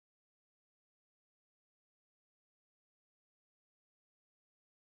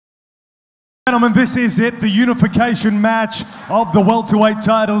Gentlemen, this is it, the unification match of the welterweight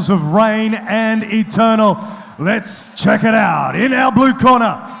titles of Reign and Eternal. Let's check it out. In our blue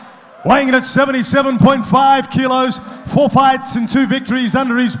corner, weighing in at 77.5 kilos, 4 fights and 2 victories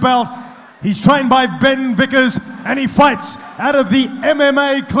under his belt. He's trained by Ben Vickers and he fights out of the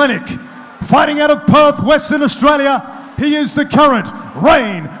MMA Clinic. Fighting out of Perth, Western Australia, he is the current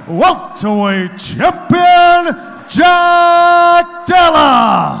Reign welterweight champion, Jack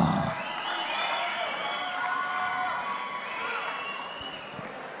Della.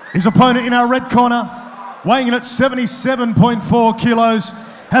 His opponent in our red corner, weighing in at 77.4 kilos,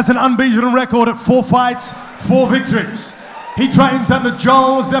 has an unbeaten record at 4 fights, 4 victories. He trains under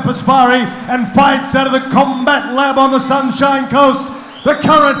Joel Zepasfari and fights out of the Combat Lab on the Sunshine Coast, the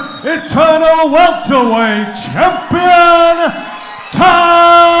current Eternal welterweight champion,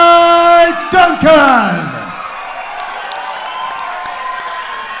 Duncan.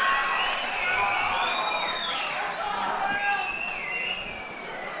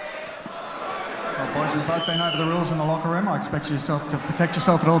 Boys, we've both been over the rules in the locker room. I expect yourself to protect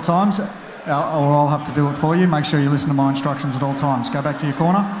yourself at all times, or I'll have to do it for you. Make sure you listen to my instructions at all times. Go back to your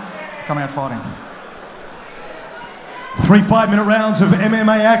corner, come out fighting. 3 5-minute rounds of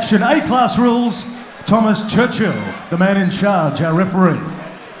MMA action, A-class rules. Thomas Churchill, the man in charge, our referee.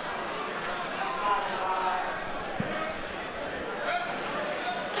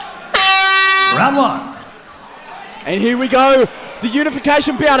 Round 1. And here we go. The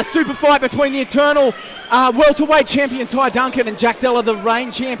unification bout, a super fight between the Eternal welterweight champion Ty Duncan and Jack Della, the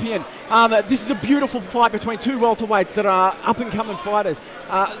Reign champion. This is a beautiful fight between 2 welterweights that are up-and-coming fighters.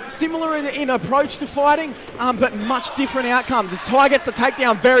 Similar in approach to fighting, but much different outcomes. As Ty gets the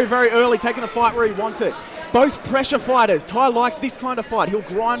takedown very, very early, taking the fight where he wants it. Both pressure fighters. Ty likes this kind of fight. He'll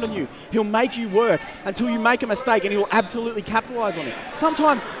grind on you. He'll make you work until you make a mistake, and he'll absolutely capitalise on it.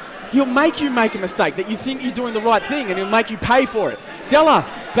 Sometimes he'll make you make a mistake that you think you're doing the right thing, and he'll make you pay for it. Della,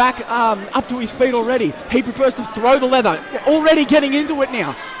 back up to his feet already. He prefers to throw the leather. Already getting into it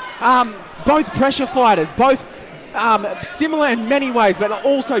now. Both pressure fighters, both similar in many ways, but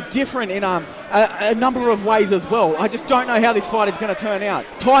also different in a number of ways as well. I just don't know how this fight is going to turn out.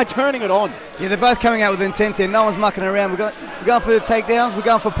 Ty turning it on. Yeah, they're both coming out with intent here. No one's mucking around. We're going for the takedowns. We're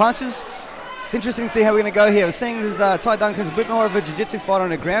going for punches. It's interesting to see how we're going to go here. We're seeing this, Ty Duncan's a bit more of a jiu-jitsu fighter on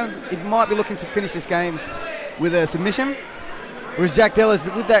the ground. He might be looking to finish this game with a submission, whereas Jack Della's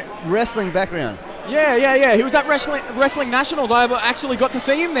with that wrestling background. Yeah. He was at Wrestling Nationals. I actually got to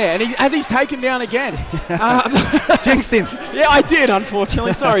see him there, and as he's taken down again. Jinxed him. Yeah, I did,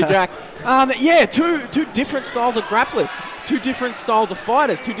 unfortunately. Sorry, Jack. Yeah, two different styles of grapplers, 2 different styles of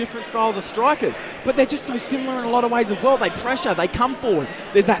fighters, 2 different styles of strikers, but they're just so similar in a lot of ways as well. They pressure, they come forward.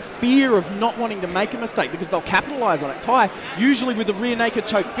 There's that fear of not wanting to make a mistake because they'll capitalise on it. Ty, usually with a rear naked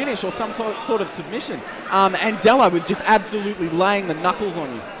choke finish or some sort of submission, and Della with just absolutely laying the knuckles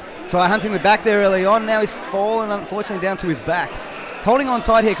on you. Ty hunting the back there early on. Now he's fallen, unfortunately, down to his back. Holding on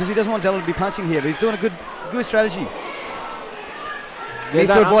tight here because he doesn't want Della to be punching here, but he's doing a good strategy.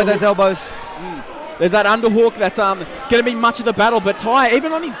 Needs to avoid those elbows. There's that underhook that's going to be much of the battle, but Ty,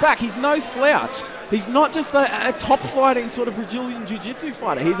 even on his back, he's no slouch. He's not just a top-fighting sort of Brazilian jiu-jitsu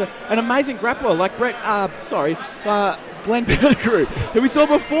fighter. He's an amazing grappler like Glenn Pettigrew, who we saw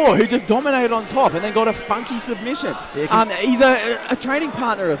before, who just dominated on top and then got a funky submission. Yeah, he's a training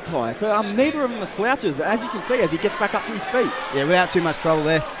partner of Ty, so neither of them are slouches, as you can see, as he gets back up to his feet. Yeah, without too much trouble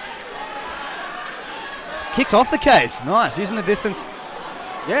there. Kicks off the cage. Nice, using the distance.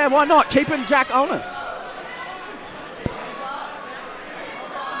 Yeah, why not? Keeping Jack honest.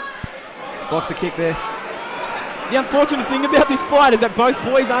 Blocks the kick there. The unfortunate thing about this fight is that both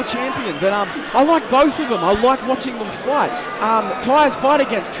boys are champions, and I like both of them. I like watching them fight. Ty's fight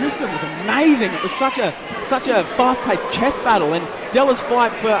against Tristan was amazing. It was such a fast-paced chess battle, and Della's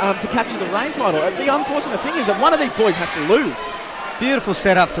fight to capture the Reign title. The unfortunate thing is that one of these boys has to lose. Beautiful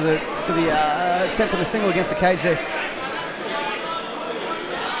setup for the attempt on a single against the cage there.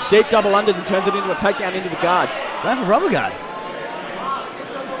 Deep double unders and turns it into a takedown into the guard. Going for rubber guard.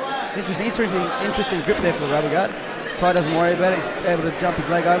 Interesting grip there for the rubber guard. Ty doesn't worry about it. He's able to jump his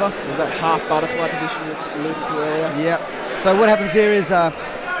leg over. There's that half butterfly position you alluded to earlier. Yeah. So what happens here is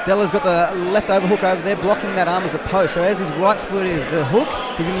Della's got the left overhook over there, blocking that arm as a post. So as his right foot is the hook,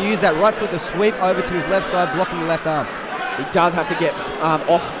 he's going to use that right foot to sweep over to his left side, blocking the left arm. He does have to get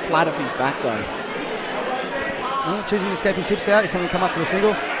off flat of his back though. Choosing to escape his hips out. He's going to come up for the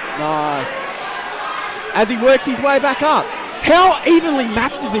single. Nice. As he works his way back up. How evenly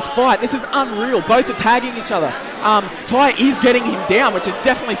matched is this fight? This is unreal. Both are tagging each other. Ty is getting him down, which is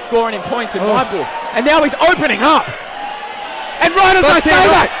definitely scoring him points in my book. And now he's opening up. And right as I say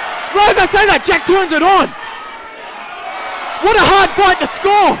that, Right as I say that, Jack turns it on. What a hard fight to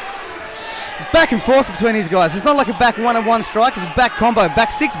score. It's back and forth between these guys. It's not like a back 1-on-1 strike. It's a back combo.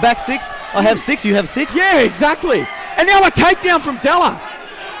 Back 6, back 6. I have 6, you have 6. Yeah, exactly. And now a takedown from Della.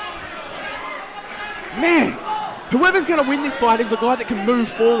 Man, whoever's going to win this fight is the guy that can move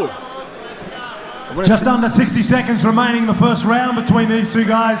forward. Just under 60 seconds remaining in the first round between these two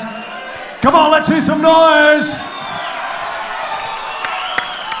guys. Come on, let's hear some noise.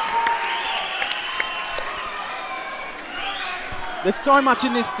 There's so much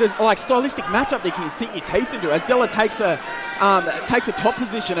in this like stylistic matchup that you can sink your teeth into as Della takes a top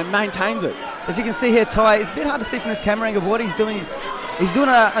position and maintains it. As you can see here, Ty, it's a bit hard to see from this camera angle, but what he's doing, he's doing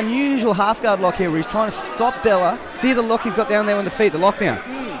an unusual half guard lock here where he's trying to stop Della. See the lock he's got down there on the feet, the lockdown.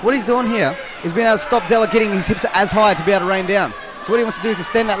 What he's doing here is being able to stop Della getting his hips as high to be able to rain down. So what he wants to do is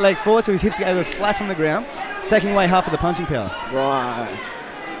extend that leg forward so his hips go flat on the ground, taking away half of the punching power. Right.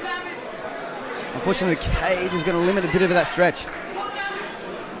 Unfortunately, the cage is going to limit a bit of that stretch.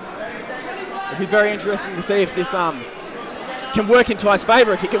 It'll be very interesting to see if this can work in Ty's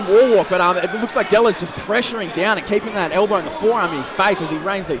favour, if he can wall walk, but it looks like Della's just pressuring down and keeping that elbow and the forearm in his face as he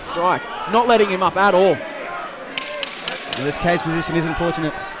rains these strikes, not letting him up at all. And this cage position isn't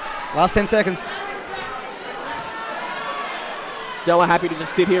fortunate. Last 10 seconds. Della happy to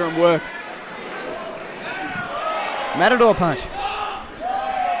just sit here and work. Matador punch.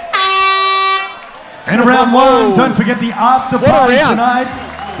 And round one, don't forget the after party tonight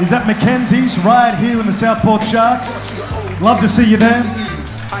is at Mackenzie's right here in the Southport Sharks. Love to see you there.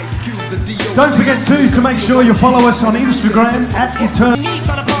 Don't forget too to make sure you follow us on Instagram at Eternal.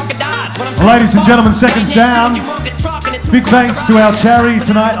 Ladies and gentlemen, seconds down. Big thanks to our charity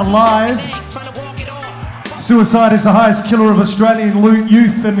tonight, Alive. Suicide is the highest killer of Australian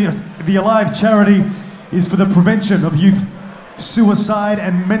youth, and the Alive charity is for the prevention of youth suicide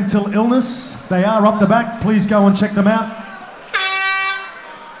and mental illness. They are up the back. Please go and check them out.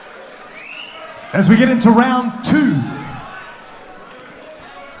 As we get into round two.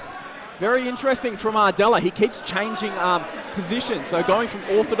 Very interesting from Della. He keeps changing position, so going from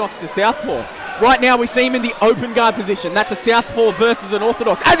orthodox to southpaw. Right now we see him in the open guard position. That's a southpaw versus an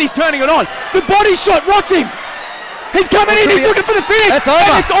orthodox. As he's turning it on, the body shot, watch him! He's coming in, he's looking for the finish! That's over!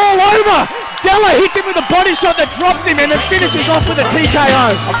 And it's all over! Della hits him with a body shot that drops him and then finishes off with a TKO.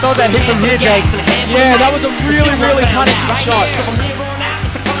 I felt that hit from here, Jake. Yeah, that was a really, really punishing shot.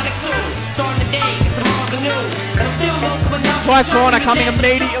 Twice corner coming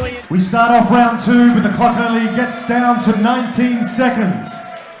immediately. We start off round two, but the clock only gets down to 19 seconds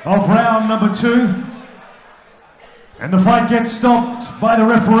of round number two. And the fight gets stopped by the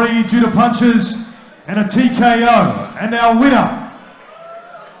referee due to punches and a TKO. And our winner,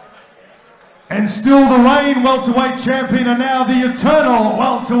 and still the reigning welterweight champion, and now the eternal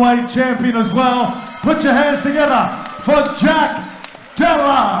welterweight champion as well. Put your hands together for Jack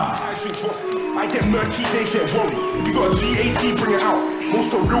Della. I get murky, they get worried. If you got a GAT, bring it out.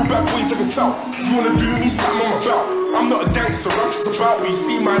 Most of real bad boys in the south. If you wanna do me, something on my belt. I'm not a gangster, I'm just about where you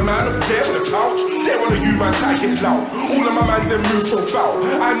see my man over there with a pouch. They wanna you man try to get loud. All of my man them move so foul.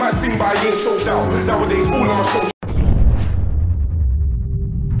 I might sing but I ain't so down. Nowadays all of my shows